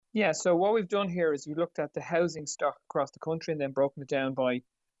Yeah, so what we've done here is we looked at the housing stock across the country and then broken it down by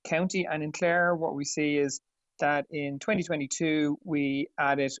county. And in Clare, what we see is that in 2022, we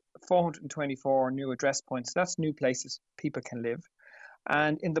added 424 new address points. That's new places people can live.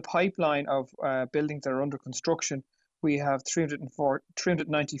 And in the pipeline of buildings that are under construction, we have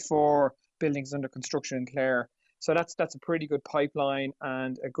 394 buildings under construction in Clare. So that's a pretty good pipeline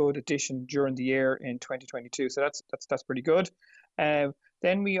and a good addition during the year in 2022. So that's pretty good. Uh,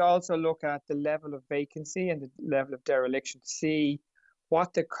 then we also look at the level of vacancy and the level of dereliction to see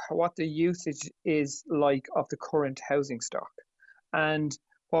what the usage is like of the current housing stock. And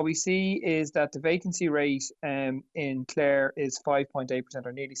what we see is that the vacancy rate in Clare is 5.8%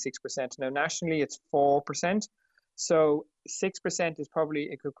 or nearly 6%. Now, nationally, it's 4%. So 6% is probably,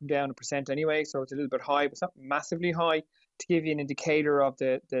 it could come down a percent anyway. So it's a little bit high, but it's not massively high to give you an indicator of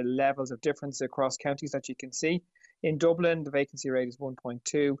the levels of difference across counties that you can see. In Dublin, the vacancy rate is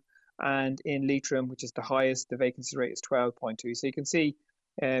 1.2. And in Leitrim, which is the highest, the vacancy rate is 12.2. So you can see,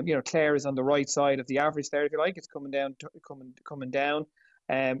 Clare is on the right side of the average there, if you like. It's coming down, coming down.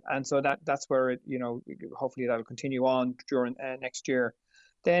 And so that's where hopefully that'll continue on during next year.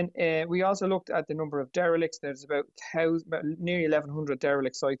 Then we also looked at the number of derelicts. There's about nearly 1,100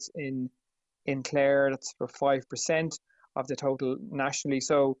 derelict sites in Clare. That's for 5% of the total nationally.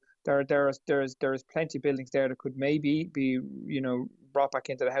 So there's plenty of buildings there that could maybe be brought back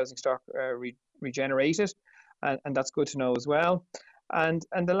into the housing stock, regenerated, and that's good to know as well. And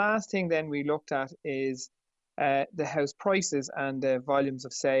the last thing then we looked at is the house prices and the volumes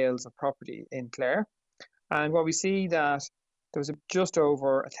of sales of property in Clare. And what we see that there was just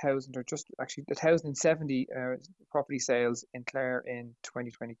over 1,000, or just actually 1,070 property sales in Clare in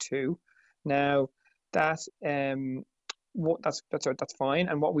 2022. Now that that's fine.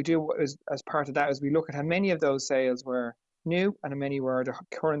 And what we do is, as part of that, is we look at how many of those sales were new and how many were the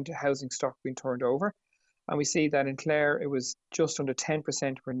current housing stock being turned over. And we see that in Clare it was just under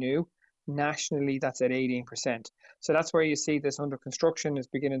 10% were new. Nationally, that's at 18%. So that's where you see this under construction is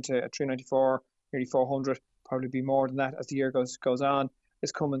beginning to at 394, nearly 400, probably be more than that as the year goes on,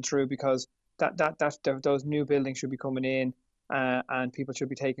 is coming through, because those new buildings should be coming in, and people should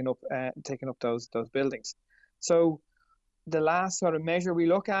be taking up those buildings. So the last sort of measure we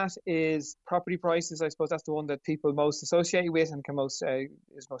look at is property prices. I suppose that's the one that people most associate with and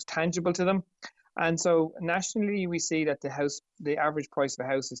is most tangible to them. And so nationally, we see that the average price of a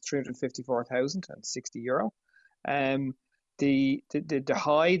house is 354,060 euro. Um, the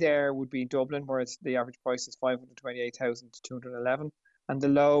high there would be Dublin, where the average price is 528,211, and the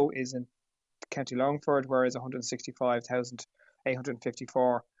low is in County Longford, where it's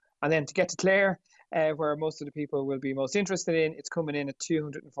 165,854. And then to get to Clare, where most of the people will be most interested in, it's coming in at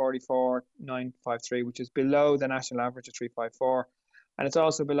 244,953, which is below the national average of 354. And it's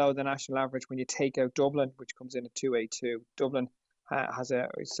also below the national average when you take out Dublin, which comes in at 282. Dublin has a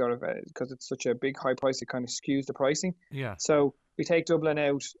sort of, because it's such a big high price, it kind of skews the pricing. Yeah. So we take Dublin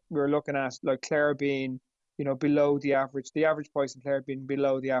out, we're looking at like Clare being, below the average price in Clare being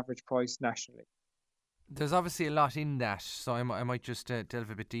below the average price nationally. There's obviously a lot in that, so I might just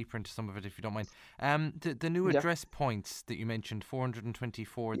delve a bit deeper into some of it if you don't mind. The new Yeah, address points that you mentioned,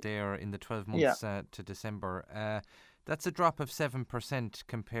 424 there in the 12 yeah. months to December. That's a drop of 7%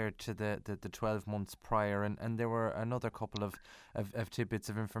 compared to the 12 months prior, and there were another couple of tidbits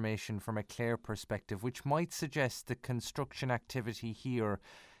of information from a Clare perspective, which might suggest the construction activity here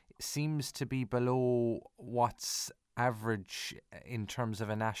seems to be below what's average in terms of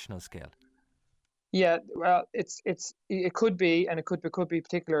a national scale. Yeah, well, it could be, and it could be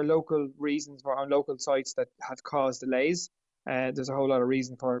particular local reasons on local sites that have caused delays. There's a whole lot of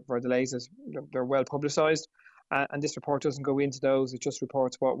reason for delays, as they're well publicised, and this report doesn't go into those. It just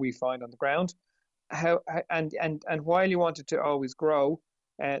reports what we find on the ground. And while you want it to always grow,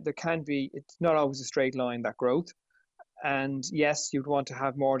 it's not always a straight line, that growth. And yes, you'd want to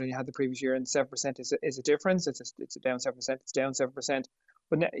have more than you had the previous year, and 7% is a difference. It's a down 7%. It's down 7%,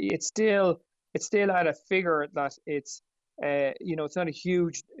 but it's still at a figure that it's not a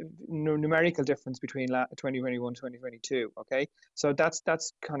huge numerical difference between 2021 2022. Okay, so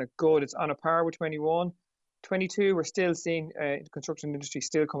that's kind of good. It's on a par with 21. 22, we're still seeing the construction industry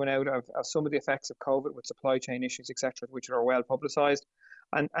still coming out of some of the effects of COVID with supply chain issues, etc., which are well publicised.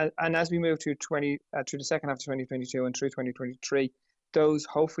 And as we move to through the second half of 2022 and through 2023, those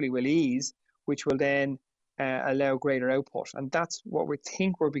hopefully will ease, which will then allow greater output. And that's what we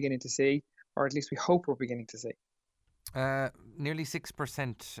think we're beginning to see, or at least we hope we're beginning to see. Nearly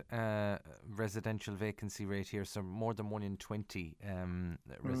 6% residential vacancy rate here, so more than 1 in 20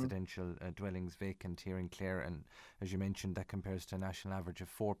 residential dwellings vacant here in Clare, and as you mentioned, that compares to a national average of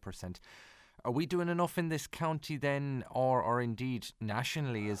 4%. Are we doing enough in this county then, or indeed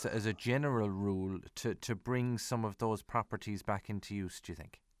nationally as a general rule, to bring some of those properties back into use, do you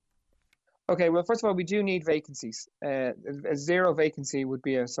think? Okay, well, first of all, we do need vacancies. A zero vacancy would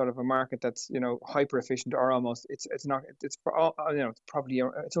be a sort of a market that's, hyper efficient, or almost it's not it's probably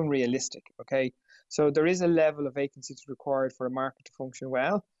it's unrealistic. Okay, so there is a level of vacancies required for a market to function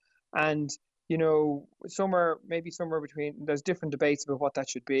well, and somewhere between, there's different debates about what that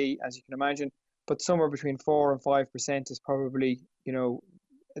should be, as you can imagine, but somewhere between 4 and 5% is probably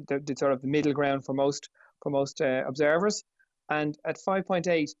the sort of the middle ground for most observers, and at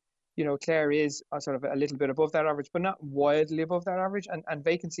 5.8. Clare is a sort of a little bit above that average, but not wildly above that average. And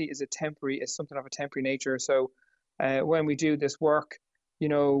vacancy is something of a temporary nature. So when we do this work,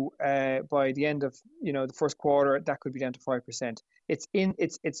 by the end of the first quarter, that could be down to 5%.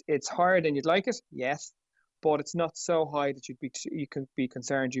 It's higher than you'd like it, yes, but it's not so high that you can be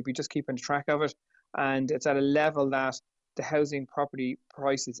concerned. You'd be just keeping track of it, and it's at a level that the housing property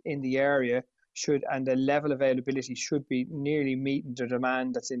prices in the area and the level availability should be nearly meeting the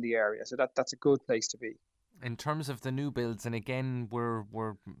demand that's in the area. So that's a good place to be. In terms of the new builds, and again, we're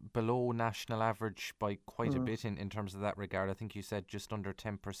below national average by quite a bit in terms of that regard. I think you said just under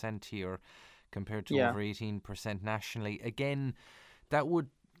 10% here compared to over 18% nationally. Again, that would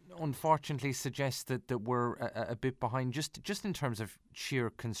unfortunately suggest that we're a bit behind just in terms of sheer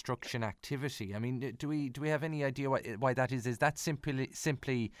construction activity. I mean, do we have any idea why that is? Is that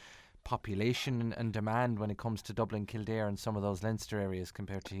simply population and demand when it comes to Dublin, Kildare and some of those Leinster areas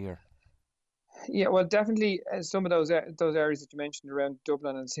compared to here? Yeah, well, definitely some of those areas that you mentioned around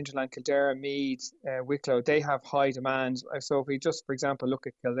Dublin and Hinterland, Kildare, Meath, Wicklow, they have high demand. So if we just, for example, look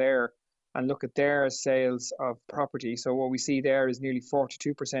at Kildare and look at their sales of property, so what we see there is nearly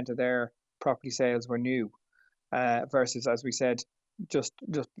 42% of their property sales were new, versus, as we said, just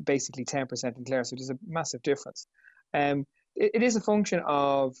basically 10% in Clare. So there's a massive difference. It is a function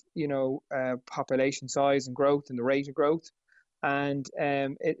of population size and growth and the rate of growth, and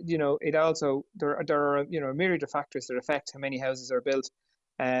it also there are a myriad of factors that affect how many houses are built,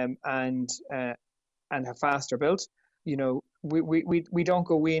 and how fast they're built. We don't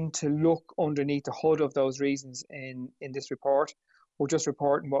go in to look underneath the hood of those reasons in this report. We're just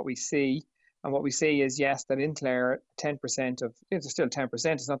reporting what we see, and what we see is, yes, that in Clare, 10% of it's still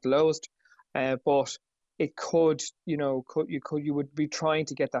 10%. It's not the lowest, but it you would be trying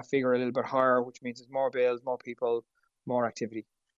to get that figure a little bit higher, which means there's more bills, more people, more activity.